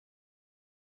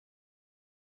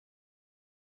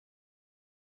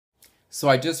So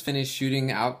I just finished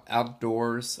shooting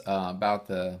outdoors about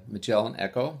the Magellan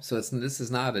Echo. So this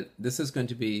is going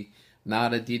to be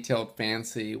not a detailed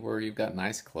fancy where you've got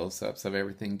nice close-ups of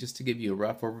everything, just to give you a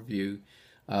rough overview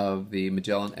of the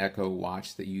Magellan Echo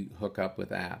watch that you hook up with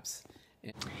apps.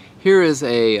 Here is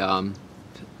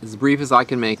as brief as I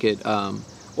can make it,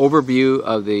 overview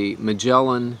of the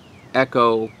Magellan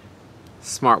Echo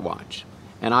smartwatch.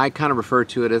 And I kind of refer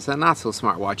to it as a not so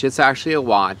smart watch. It's actually a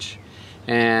watch,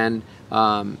 and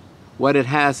what it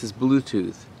has is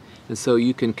Bluetooth, and so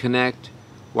you can connect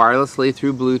wirelessly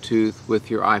through Bluetooth with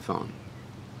your iPhone.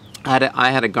 I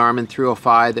had a Garmin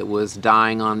 305 that was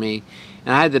dying on me,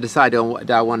 and I had to decide, do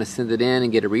I want to send it in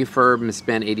and get a refurb and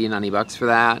spend 80 and 90 bucks for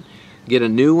that, get a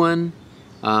new one,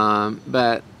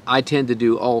 but I tend to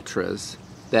do ultras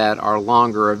that are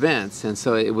longer events, and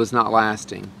so it was not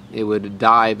lasting. It would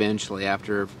die eventually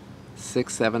after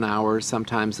 6-7 hours.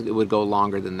 Sometimes it would go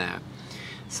longer than that.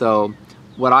 So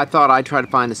what I thought, I'd try to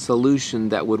find a solution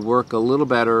that would work a little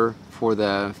better for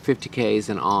the 50Ks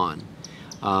and on.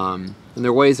 And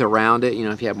there are ways around it, you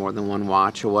know, if you have more than one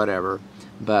watch or whatever.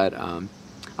 But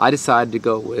I decided to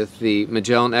go with the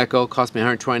Magellan Echo. It cost me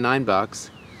 129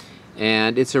 bucks,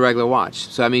 and it's a regular watch.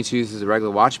 So that means it uses a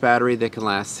regular watch battery that can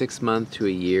last 6 months to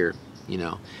a year, you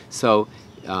know. So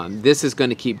this is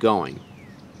going to keep going.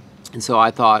 And so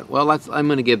I thought, well, I'm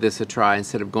going to give this a try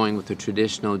instead of going with the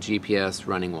traditional GPS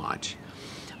running watch.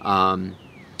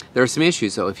 There are some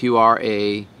issues, though. If you are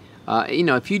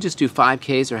if you just do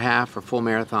 5Ks or half or full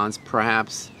marathons,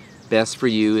 perhaps best for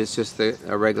you is just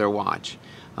a regular watch.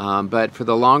 But for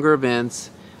the longer events,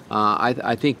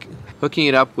 I think hooking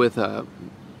it up with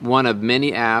one of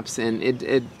many apps, and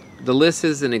the list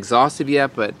isn't exhaustive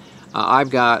yet, but I've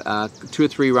got 2 or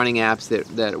 3 running apps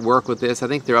that work with this. I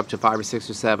think they're up to 5 or 6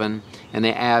 or 7, and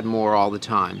they add more all the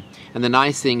time. And the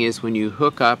nice thing is, when you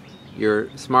hook up your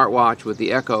smartwatch with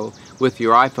the Echo with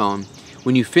your iPhone,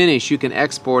 when you finish, you can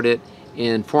export it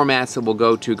in formats that will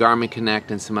go to Garmin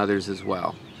Connect and some others as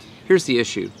well. Here's the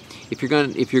issue: if you're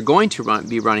going to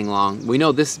be running long, we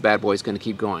know this bad boy is going to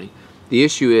keep going. The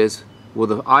issue is, will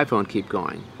the iPhone keep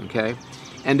going? Okay.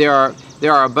 And there are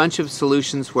a bunch of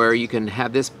solutions where you can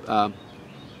have this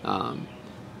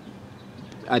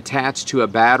attached to a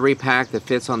battery pack that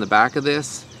fits on the back of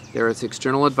this. There is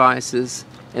external devices,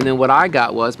 and then what I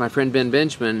got was, my friend Ben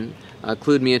Benjamin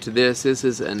clued me into this. This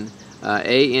is an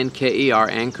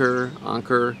Anker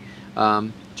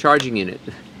charging unit.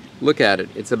 Look at it.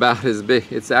 It's about as big.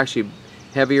 It's actually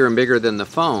heavier and bigger than the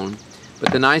phone.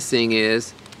 But the nice thing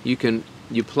is, you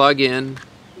plug in.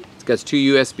 It's got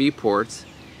 2 USB ports.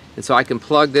 And so I can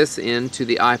plug this into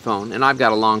the iPhone, and I've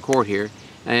got a long cord here,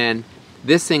 and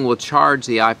this thing will charge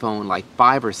the iPhone like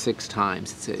 5 or 6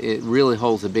 times. It really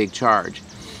holds a big charge.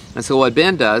 And so what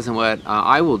Ben does, and what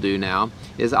I will do now,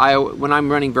 is when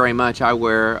I'm running very much, I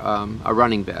wear a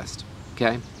running vest.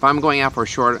 Okay? If I'm going out for a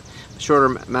shorter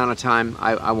amount of time,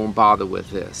 I won't bother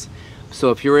with this.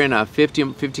 So if you're in a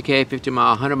 50K,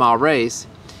 50-mile, 100-mile race,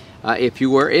 if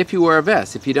you wear a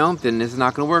vest. If you don't, then this is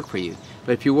not going to work for you.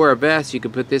 But if you wear a vest, you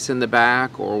can put this in the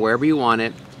back or wherever you want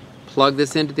it, plug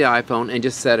this into the iPhone, and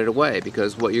just set it away,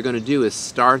 because what you're going to do is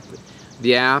start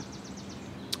the app,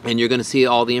 and you're going to see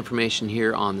all the information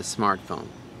here on the smartphone,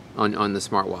 on the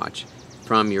smartwatch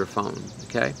from your phone.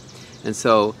 Okay? And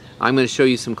so I'm going to show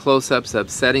you some close-ups of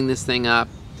setting this thing up,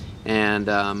 and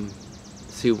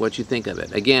see what you think of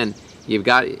it. Again,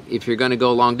 if you're going to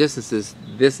go long distances,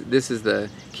 this is the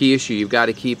key issue. You've got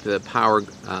to keep the power.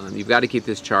 You've got to keep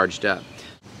this charged up.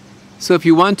 So if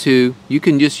you want to, you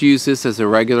can just use this as a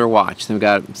regular watch. They've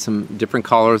got some different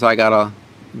colors. I got a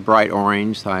bright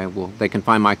orange, so they can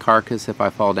find my carcass if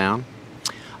I fall down.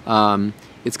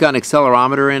 It's got an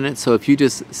accelerometer in it, so if you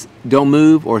just don't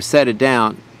move or set it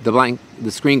down, the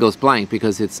screen goes blank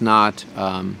because it's not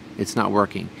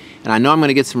working. And I know I'm going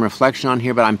to get some reflection on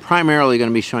here, but I'm primarily going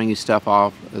to be showing you stuff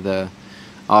off the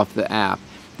app.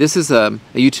 This is a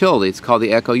utility. It's called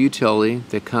the Echo Utility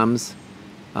that comes.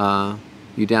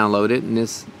 You download it, and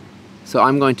so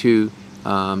I'm going to.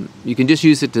 You can just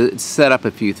use it to set up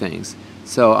a few things.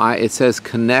 So it says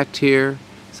connect here,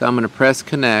 so I'm going to press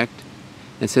connect.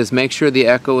 It says make sure the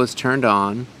Echo is turned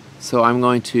on. So I'm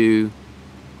going to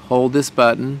hold this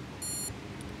button,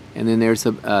 and then there's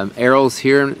arrows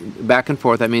here back and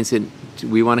forth. That means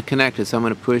we want to connect it. So I'm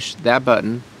going to push that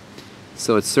button.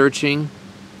 So it's searching.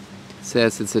 It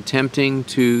says it's attempting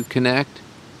to connect.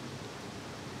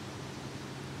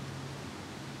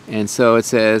 And so it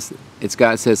says it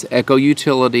says Echo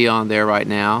Utility on there right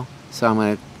now. So I'm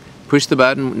going to push the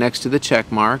button next to the check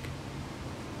mark.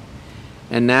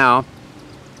 And now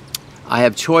I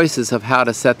have choices of how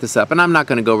to set this up, and I'm not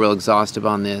going to go real exhaustive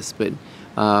on this, but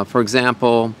for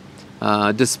example,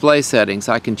 display settings,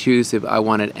 I can choose if I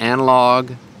want it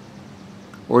analog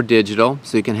or digital,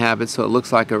 so you can have it so it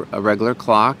looks like a regular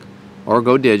clock, or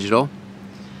go digital.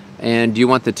 And do you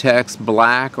want the text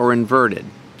black or inverted?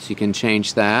 So you can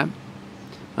change that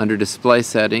under display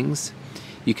settings.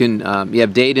 You can you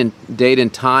have date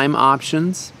and time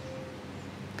options.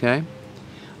 Okay,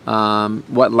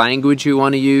 what language you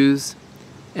want to use,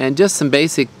 and just some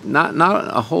basic, not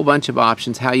a whole bunch of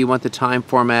options. How you want the time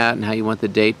format and how you want the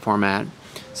date format.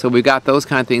 So we've got those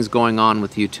kind of things going on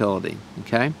with the utility.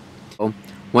 Okay. So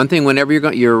one thing, whenever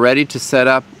you're ready to set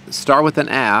up, start with an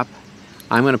app.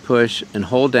 I'm going to push and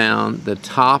hold down the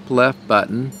top left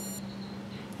button,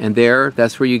 and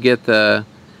that's where you get the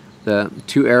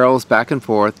two arrows back and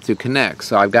forth to connect.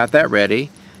 So I've got that ready.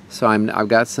 So I've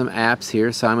got some apps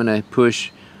here. So I'm going to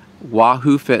push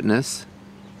Wahoo Fitness,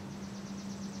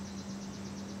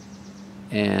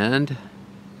 and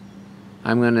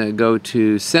I'm going to go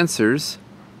to Sensors,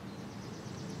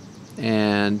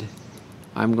 and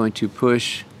I'm going to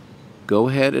push Go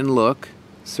Ahead and Look,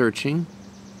 searching.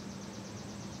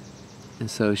 And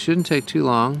so it shouldn't take too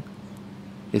long.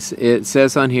 It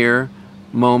says on here,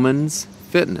 Moments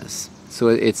Fitness. So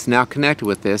it's now connected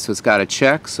with this. So it's got a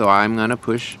check, so I'm going to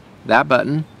push that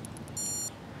button.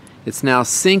 It's now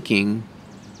syncing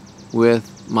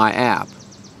with my app.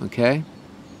 Okay?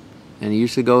 And it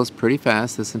usually goes pretty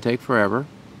fast. This doesn't take forever.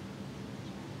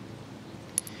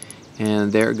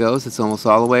 And there it goes. It's almost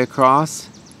all the way across.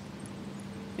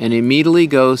 And immediately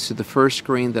goes to the first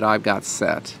screen that I've got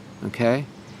set. Okay?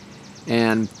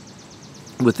 And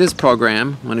with this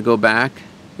program, I'm going to go back.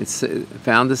 It's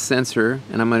found the sensor,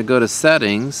 and I'm going to go to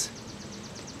Settings,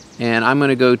 and I'm going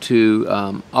to go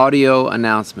to Audio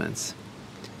Announcements.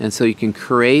 And so you can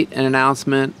create an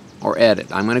announcement or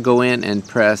edit. I'm going to go in and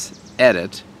press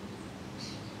Edit.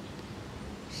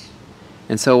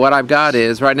 And so what I've got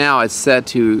is, right now it's set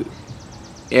to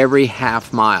every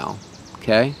half mile.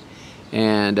 Okay?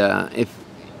 And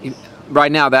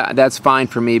right now that's fine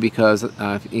for me, because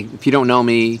if you don't know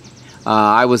me,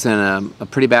 I was in a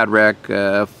pretty bad wreck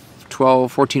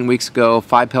 14 weeks ago,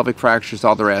 5 pelvic fractures,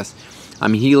 all the rest.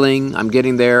 I'm healing, I'm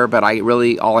getting there, but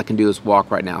all I can do is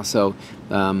walk right now. So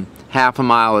half a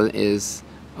mile is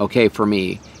okay for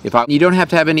me. You don't have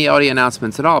to have any audio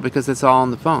announcements at all, because it's all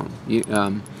on the phone.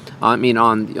 I mean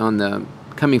on the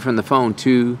coming from the phone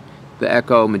to the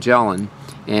Echo Magellan,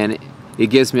 and it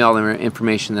gives me all the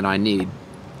information that I need.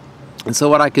 And so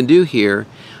what I can do here,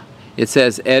 it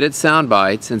says Edit Sound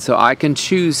Bites, and so I can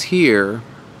choose here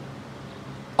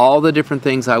all the different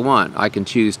things I want. I can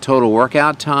choose total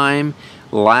workout time,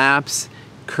 laps,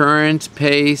 current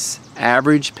pace,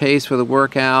 average pace for the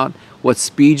workout, what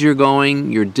speed you're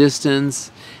going, your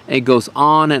distance. It goes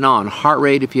on and on. Heart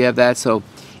rate, if you have that. So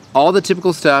all the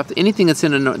typical stuff, anything that's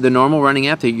in the normal running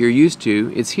app that you're used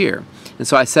to, it's here. And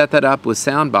so I set that up with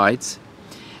Sound Bites,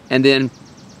 and then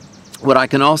what I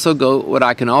can also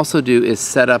do is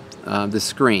set up the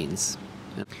screens.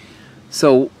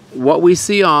 So what we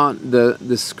see on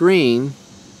the screen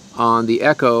on the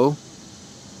Echo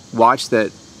watch that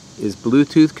is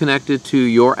Bluetooth connected to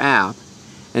your app,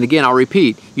 and again I'll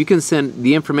repeat, you can send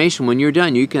the information when you're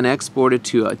done. You can export it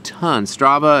to a ton,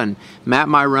 Strava and Map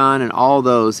My Run and all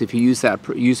those, if you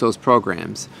use those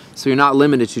programs. So you're not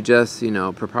limited to just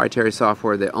proprietary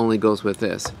software that only goes with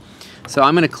this. So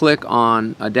I'm going to click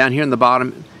on down here in the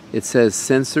bottom. It says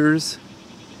Sensors,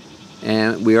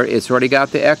 and it's already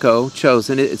got the Echo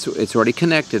chosen. It's already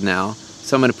connected now.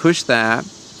 So I'm going to push that,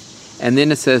 and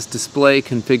then it says Display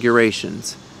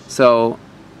Configurations. So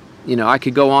I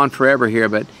could go on forever here,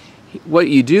 but what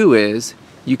you do is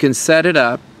you can set it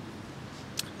up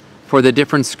for the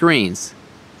different screens,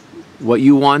 what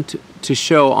you want to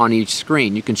show on each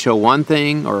screen. You can show one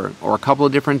thing or a couple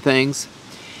of different things,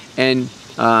 and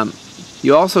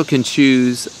you also can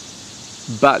choose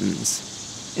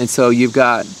buttons. And so you've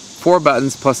got 4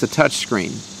 buttons plus a touch screen.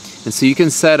 And so you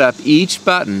can set up each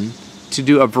button to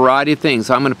do a variety of things.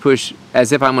 So I'm going to push,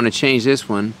 as if I'm going to change this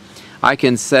one, I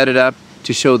can set it up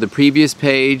to show the previous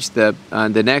page, the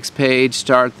next page,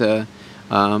 start,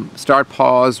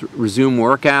 pause, resume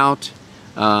workout,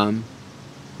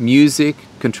 music,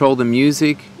 control the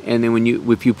music, and then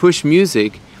if you push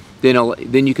music,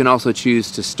 then you can also choose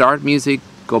to start music,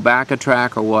 go back a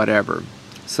track, or whatever.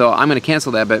 So I'm going to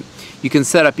cancel that, but you can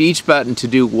set up each button to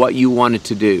do what you want it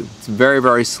to do. It's very,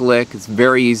 very slick. It's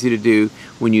very easy to do.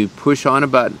 When you push on a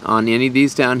button on any of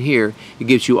these down here, it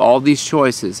gives you all these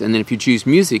choices. And then if you choose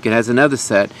music, it has another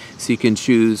set, so you can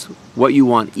choose what you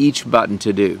want each button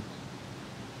to do.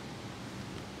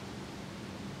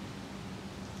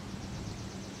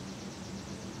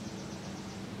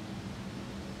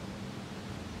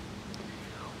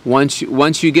 once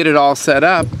you get it all set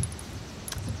up,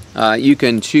 you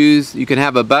can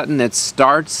have a button that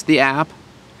starts the app,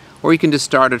 or you can just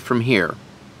start it from here.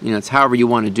 You know, it's however you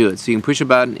want to do it. So you can push a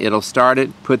button, it'll start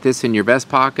it, put this in your vest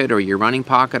pocket or your running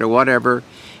pocket or whatever,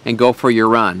 and go for your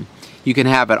run. You can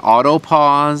have it auto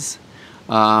pause.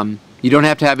 You don't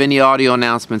have to have any audio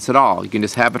announcements at all. You can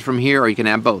just have it from here, or you can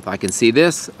have both. I can see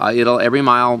this. It'll every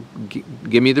mile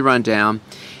give me the rundown,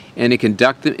 and it'll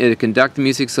conduct the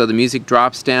music, so the music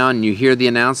drops down and you hear the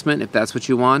announcement if that's what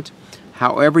you want.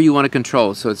 However you want to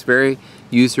control. So it's very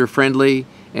user friendly,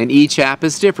 and each app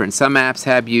is different. Some apps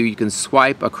have you can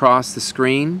swipe across the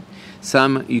screen.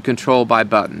 Some you control by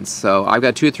buttons. So I've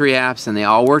got 2 or 3 apps, and they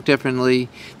all work differently.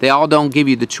 They all don't give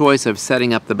you the choice of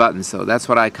setting up the buttons. So that's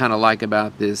what I kind of like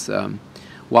about this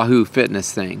Wahoo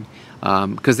Fitness thing,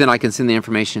 because then I can send the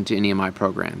information to any of my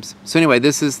programs. So anyway,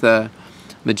 this is the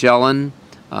Magellan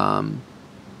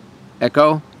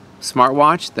Echo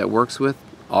smartwatch that works with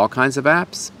all kinds of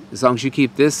apps. As long as you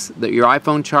keep your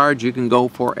iPhone charged, you can go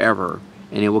forever,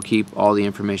 and it will keep all the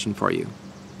information for you.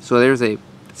 So there's a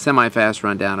semi-fast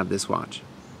rundown of this watch.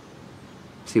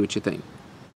 See what you think.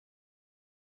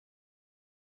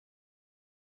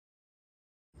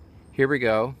 Here we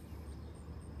go.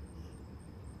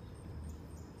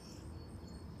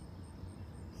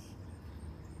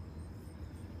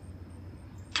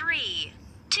 Three,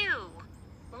 2,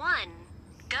 1,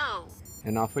 go.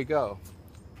 And off we go.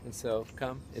 And so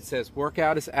it says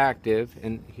workout is active,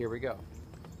 and here we go.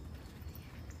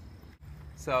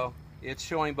 So it's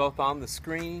showing both on the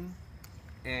screen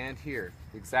and here,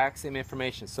 the exact same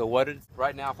information. So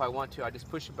right now, if I want to, I just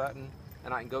push a button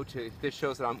and I can go to, this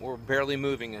shows that we're barely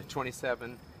moving a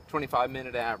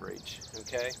 25-minute average,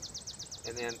 okay?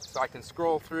 And then, so I can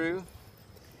scroll through,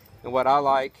 and what I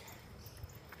like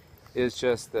is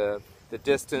just the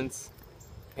distance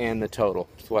and the total.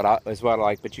 Is what I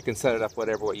like, but you can set it up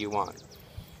what you want.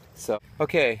 So,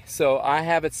 okay, so I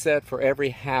have it set for every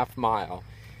half mile.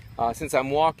 Since I'm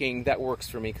walking, that works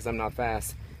for me because I'm not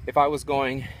fast. If I was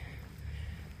going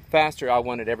faster, I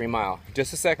want it every mile.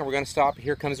 Just a second, we're going to stop.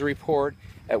 Here comes a report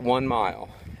at 1 mile.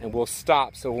 And we'll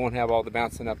stop so we won't have all the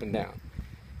bouncing up and down.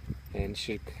 And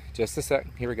just a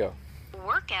second, here we go.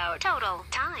 Workout total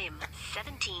time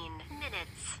 17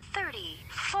 minutes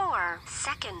 34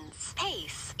 seconds.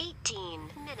 Pace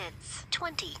 18 minutes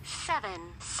 27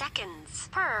 seconds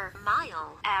per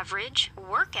mile. Average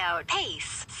workout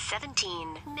pace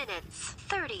 17 minutes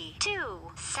 32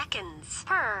 seconds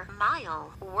per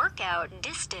mile. Workout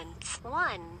distance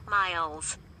 1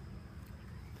 miles.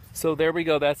 So there we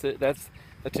go. That's it. That's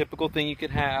a typical thing you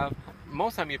could have.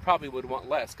 Most of the time you probably would want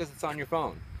less because it's on your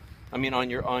phone. I mean on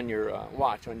your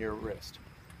watch, on your wrist.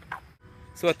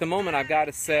 So at the moment I've got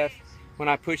it set, when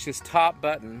I push this top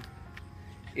button,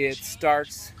 it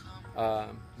starts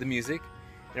the music.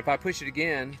 And if I push it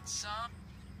again,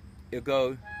 it'll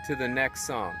go to the next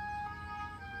song.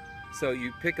 So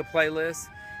you pick a playlist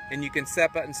and you can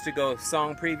set buttons to go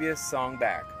song previous, song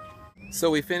back. So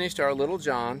we finished our little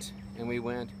jaunt and we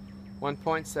went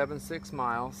 1.76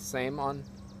 miles, same on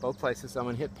both places. So I'm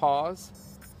going to hit pause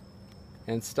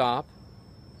and stop,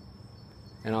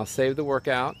 and I'll save the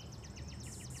workout,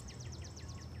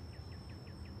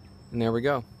 and there we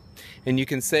go. And you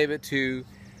can save it to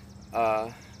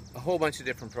a whole bunch of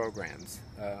different programs,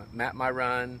 Map My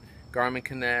Run, Garmin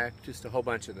Connect, just a whole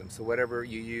bunch of them. So whatever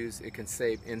you use, it can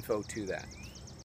save info to that.